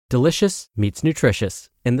Delicious meets nutritious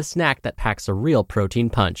in the snack that packs a real protein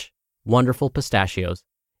punch. Wonderful Pistachios.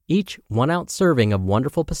 Each 1-ounce serving of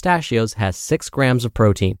Wonderful Pistachios has 6 grams of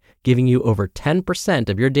protein, giving you over 10%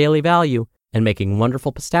 of your daily value and making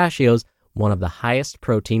Wonderful Pistachios one of the highest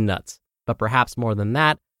protein nuts. But perhaps more than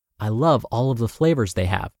that, I love all of the flavors they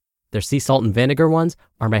have. Their sea salt and vinegar ones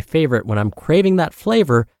are my favorite when I'm craving that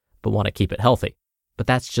flavor but want to keep it healthy. But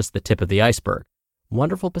that's just the tip of the iceberg.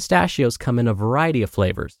 Wonderful Pistachios come in a variety of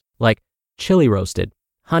flavors, like chili roasted,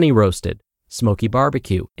 honey roasted, smoky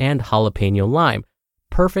barbecue, and jalapeno lime,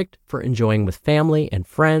 perfect for enjoying with family and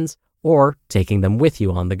friends or taking them with you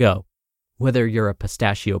on the go. Whether you're a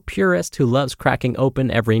pistachio purist who loves cracking open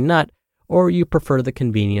every nut, or you prefer the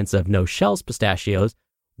convenience of no-shells pistachios,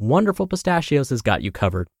 Wonderful Pistachios has got you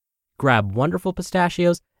covered. Grab Wonderful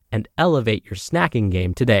Pistachios and elevate your snacking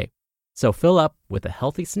game today. So fill up with a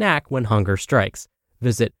healthy snack when hunger strikes.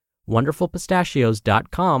 Visit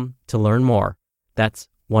wonderfulpistachios.com to learn more. That's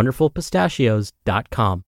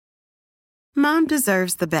wonderfulpistachios.com. Mom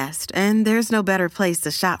deserves the best, and there's no better place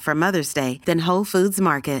to shop for Mother's Day than Whole Foods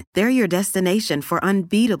Market. They're your destination for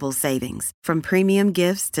unbeatable savings, from premium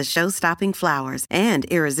gifts to show-stopping flowers and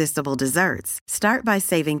irresistible desserts. Start by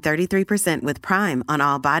saving 33% with Prime on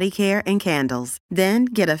all body care and candles. Then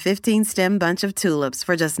get a 15-stem bunch of tulips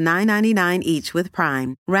for just $9.99 each with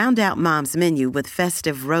Prime. Round out Mom's menu with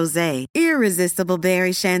festive rosé, irresistible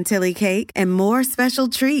berry chantilly cake, and more special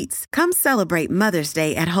treats. Come celebrate Mother's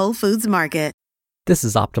Day at Whole Foods Market. This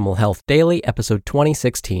is Optimal Health Daily, episode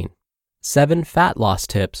 2016. 7 Fat Loss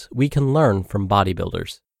Tips We Can Learn from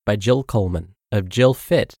Bodybuilders by Jill Coleman of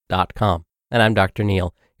JillFit.com. And I'm Dr.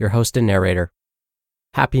 Neil, your host and narrator.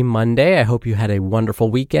 Happy Monday. I hope you had a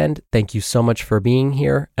wonderful weekend. Thank you so much for being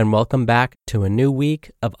here, and welcome back to a new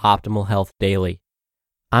week of Optimal Health Daily.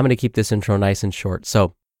 I'm going to keep this intro nice and short,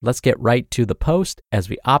 so let's get right to the post as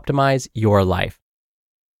we optimize your life.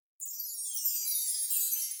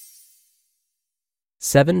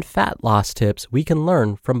 7 Fat Loss Tips We Can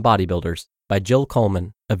Learn from Bodybuilders by Jill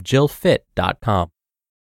Coleman of JillFit.com.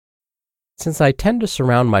 Since I tend to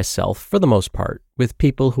surround myself, for the most part, with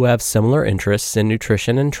people who have similar interests in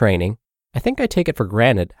nutrition and training, I think I take it for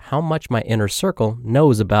granted how much my inner circle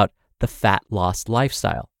knows about the fat loss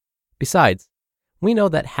lifestyle. Besides, we know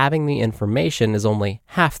that having the information is only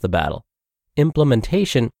half the battle.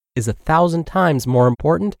 Implementation is 1,000 times more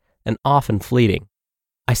important and often fleeting.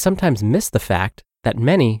 I sometimes miss the fact that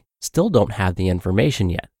many still don't have the information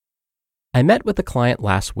yet. I met with a client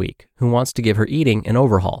last week who wants to give her eating an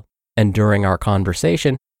overhaul, and during our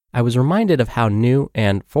conversation, I was reminded of how new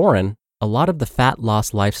and foreign a lot of the fat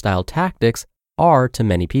loss lifestyle tactics are to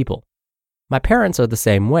many people. My parents are the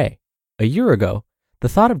same way. A year ago, the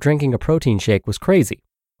thought of drinking a protein shake was crazy.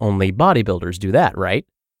 Only bodybuilders do that, right?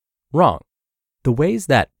 Wrong. The ways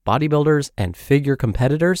that bodybuilders and figure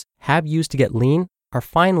competitors have used to get lean are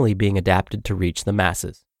finally being adapted to reach the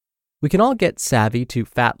masses. We can all get savvy to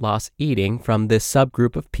fat loss eating from this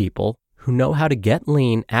subgroup of people who know how to get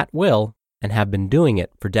lean at will and have been doing it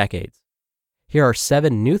for decades. Here are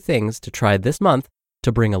 7 new things to try this month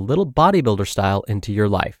to bring a little bodybuilder style into your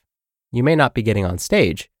life. You may not be getting on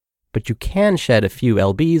stage, but you can shed a few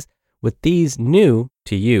lbs with these new,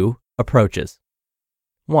 to you, approaches.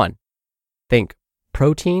 1. Think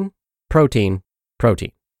protein, protein,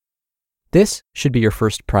 protein. This should be your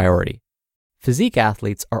first priority. Physique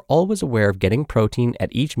athletes are always aware of getting protein at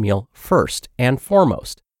each meal first and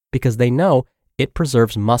foremost because they know it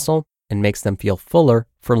preserves muscle and makes them feel fuller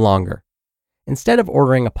for longer. Instead of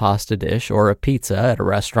ordering a pasta dish or a pizza at a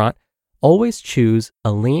restaurant, always choose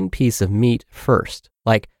a lean piece of meat first,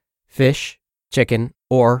 like fish, chicken,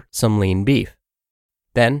 or some lean beef.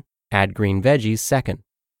 Then add green veggies second.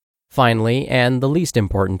 Finally, and the least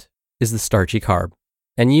important, is the starchy carb.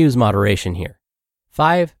 And use moderation here.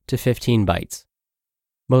 5 to 15 bites.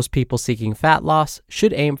 Most people seeking fat loss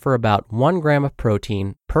should aim for about 1 gram of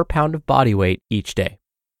protein per pound of body weight each day.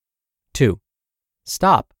 2.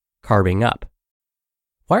 Stop carbing up.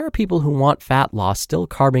 Why are people who want fat loss still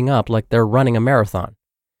carbing up like they're running a marathon?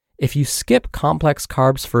 If you skip complex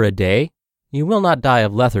carbs for a day, you will not die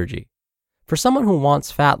of lethargy. For someone who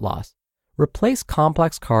wants fat loss, replace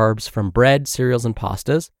complex carbs from bread, cereals, and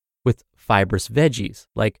pastas with fibrous veggies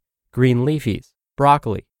like green leafies,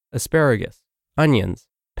 broccoli, asparagus, onions,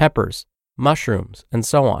 peppers, mushrooms, and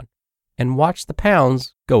so on, and watch the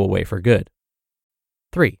pounds go away for good.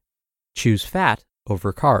 3. Choose fat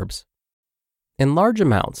over carbs. In large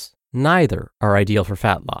amounts, neither are ideal for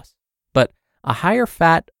fat loss, but a higher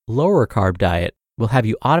fat, lower carb diet will have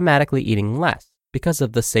you automatically eating less because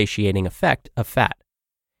of the satiating effect of fat.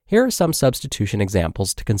 Here are some substitution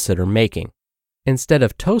examples to consider making. Instead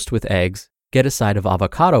of toast with eggs, get a side of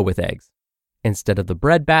avocado with eggs. Instead of the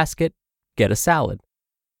bread basket, get a salad.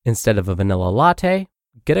 Instead of a vanilla latte,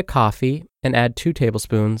 get a coffee and add 2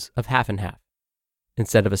 tablespoons of half and half.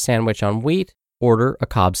 Instead of a sandwich on wheat, order a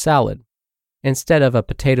Cobb salad. Instead of a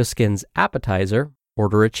potato skins appetizer,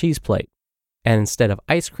 order a cheese plate. And instead of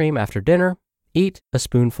ice cream after dinner, eat a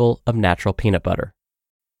spoonful of natural peanut butter.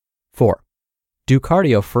 4. Do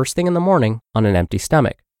cardio first thing in the morning on an empty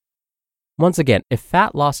stomach. Once again, if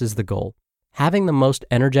fat loss is the goal, having the most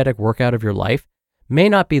energetic workout of your life may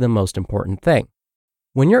not be the most important thing.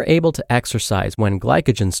 When you're able to exercise when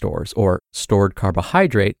glycogen stores or stored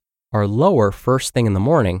carbohydrate are lower first thing in the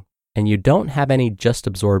morning, and you don't have any just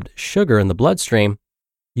absorbed sugar in the bloodstream,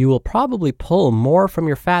 you will probably pull more from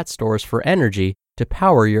your fat stores for energy to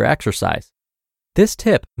power your exercise. This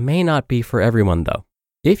tip may not be for everyone though.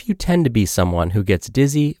 If you tend to be someone who gets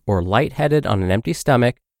dizzy or lightheaded on an empty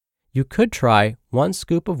stomach, you could try 1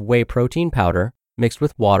 scoop of whey protein powder mixed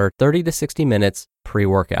with water 30 to 60 minutes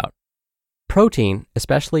pre-workout. Protein,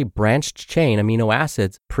 especially branched-chain amino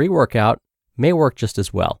acids pre-workout, may work just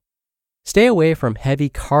as well. Stay away from heavy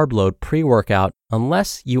carb load pre-workout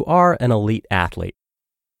unless you are an elite athlete.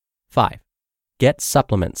 5. Get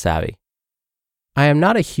supplement savvy. I am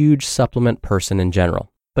not a huge supplement person in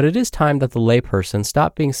general, but it is time that the layperson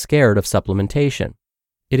stop being scared of supplementation.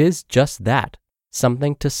 It is just that,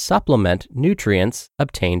 something to supplement nutrients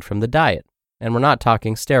obtained from the diet, and we're not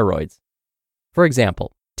talking steroids. For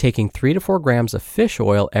example, taking 3 to 4 grams of fish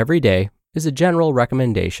oil every day is a general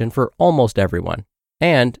recommendation for almost everyone,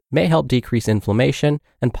 and may help decrease inflammation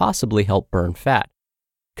and possibly help burn fat.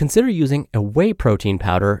 Consider using a whey protein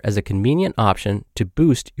powder as a convenient option to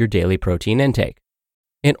boost your daily protein intake.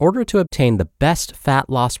 In order to obtain the best fat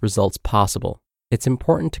loss results possible, it's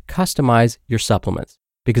important to customize your supplements,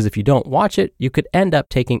 because if you don't watch it, you could end up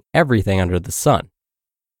taking everything under the sun.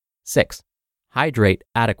 6. Hydrate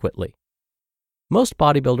adequately. Most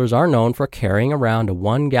bodybuilders are known for carrying around a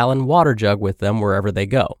 1-gallon water jug with them wherever they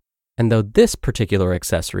go. And though this particular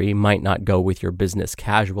accessory might not go with your business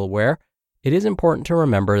casual wear, it is important to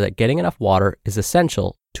remember that getting enough water is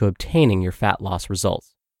essential to obtaining your fat loss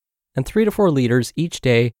results. And 3 to 4 liters each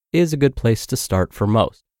day is a good place to start for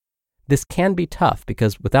most. This can be tough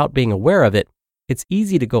because without being aware of it, it's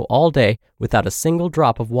easy to go all day without a single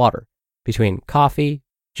drop of water. Between coffee,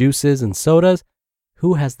 juices, and sodas,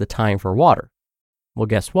 who has the time for water? Well,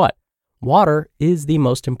 guess what? Water is the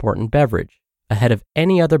most important beverage, ahead of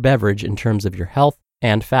any other beverage in terms of your health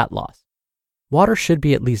and fat loss. Water should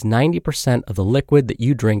be at least 90% of the liquid that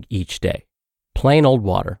you drink each day. Plain old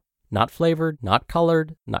water, not flavored, not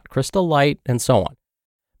colored, not Crystal Light, and so on.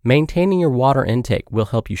 Maintaining your water intake will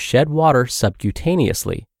help you shed water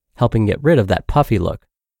subcutaneously, helping get rid of that puffy look.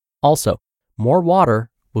 Also, more water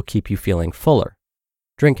will keep you feeling fuller.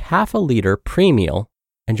 Drink half a liter pre-meal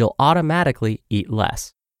and you'll automatically eat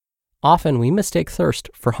less. Often we mistake thirst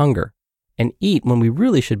for hunger and eat when we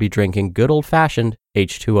really should be drinking good old-fashioned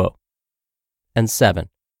H2O. And 7,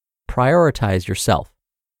 prioritize yourself.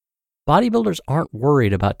 Bodybuilders aren't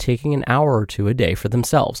worried about taking an hour or 2 a day for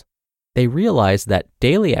themselves. They realize that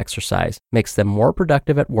daily exercise makes them more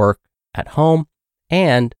productive at work, at home,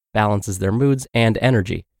 and balances their moods and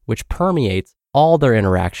energy, which permeates all their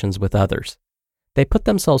interactions with others. They put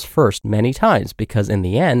themselves first many times because in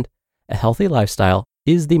the end, a healthy lifestyle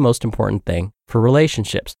is the most important thing for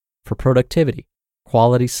relationships, for productivity,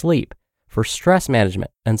 quality sleep, for stress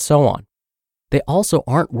management, and so on. They also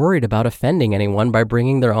aren't worried about offending anyone by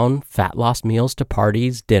bringing their own fat loss meals to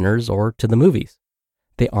parties, dinners, or to the movies.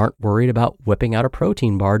 They aren't worried about whipping out a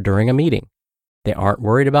protein bar during a meeting. They aren't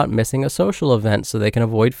worried about missing a social event so they can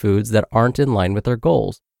avoid foods that aren't in line with their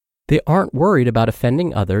goals. They aren't worried about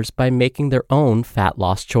offending others by making their own fat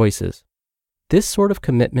loss choices. This sort of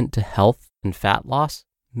commitment to health and fat loss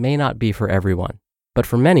may not be for everyone, but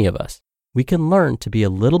for many of us, we can learn to be a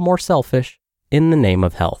little more selfish in the name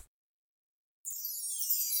of health.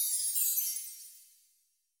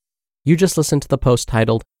 You just listened to the post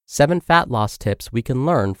titled 7 Fat Loss Tips We Can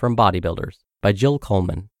Learn from Bodybuilders by Jill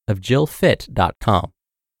Coleman of JillFit.com.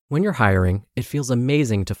 When you're hiring, it feels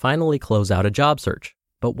amazing to finally close out a job search.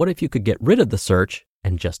 But what if you could get rid of the search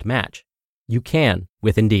and just match? You can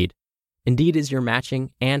with Indeed. Indeed is your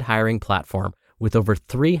matching and hiring platform with over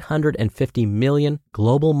 350 million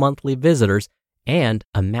global monthly visitors and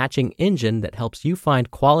a matching engine that helps you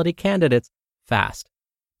find quality candidates fast.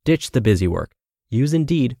 Ditch the busy work. Use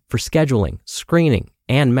Indeed for scheduling, screening,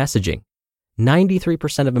 and messaging.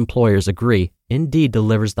 93% of employers agree Indeed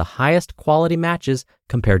delivers the highest quality matches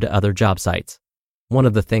compared to other job sites. One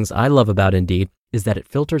of the things I love about Indeed is that it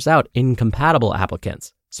filters out incompatible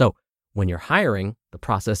applicants. So When you're hiring, the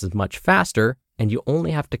process is much faster, and you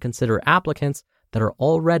only have to consider applicants that are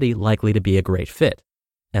already likely to be a great fit.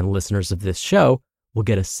 And listeners of this show will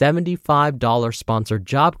get a $75 sponsored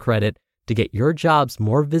job credit to get your jobs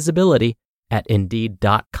more visibility at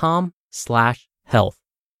Indeed.com/health.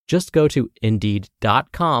 Just go to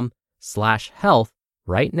Indeed.com/health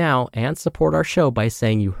right now and support our show by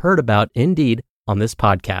saying you heard about Indeed on this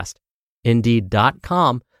podcast.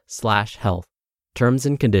 Indeed.com/health. Terms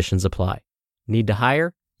and conditions apply. Need to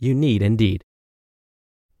hire? You need Indeed.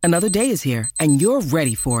 Another day is here, and you're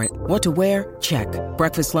ready for it. What to wear? Check.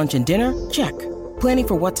 Breakfast, lunch, and dinner? Check. Planning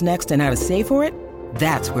for what's next and how to save for it?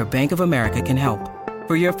 That's where Bank of America can help.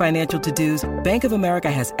 For your financial to-dos, Bank of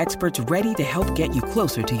America has experts ready to help get you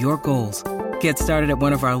closer to your goals. Get started at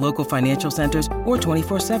one of our local financial centers or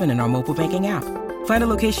 24/7 in our mobile banking app. Find a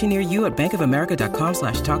location near you at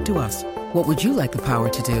bankofamerica.com/talktous. What would you like the power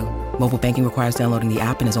to do? Mobile banking requires downloading the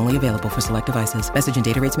app and is only available for select devices. Message and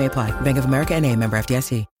data rates may apply. Bank of America N.A., member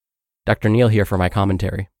FDIC. Dr. Neal here for my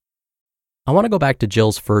commentary. I want to go back to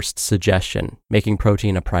Jill's first suggestion, making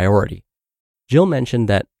protein a priority. Jill mentioned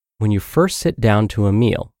that when you first sit down to a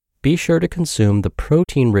meal, be sure to consume the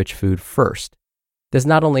protein-rich food first. This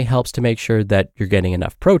not only helps to make sure that you're getting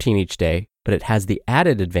enough protein each day, but it has the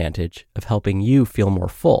added advantage of helping you feel more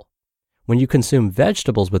full. When you consume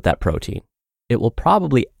vegetables with that protein, it will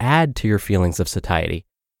probably add to your feelings of satiety.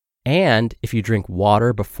 And if you drink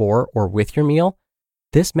water before or with your meal,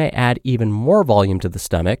 this may add even more volume to the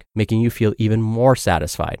stomach, making you feel even more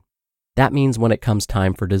satisfied. That means when it comes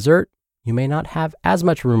time for dessert, you may not have as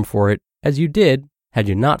much room for it as you did had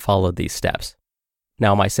you not followed these steps.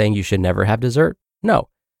 Now, am I saying you should never have dessert? No,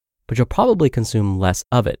 but you'll probably consume less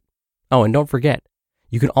of it. Oh, and don't forget,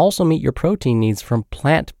 you can also meet your protein needs from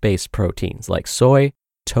plant-based proteins like soy,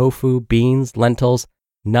 tofu, beans, lentils,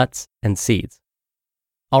 nuts, and seeds.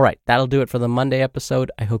 All right, that'll do it for the Monday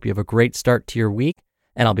episode. I hope you have a great start to your week,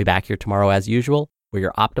 and I'll be back here tomorrow as usual, where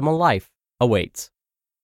your optimal life awaits.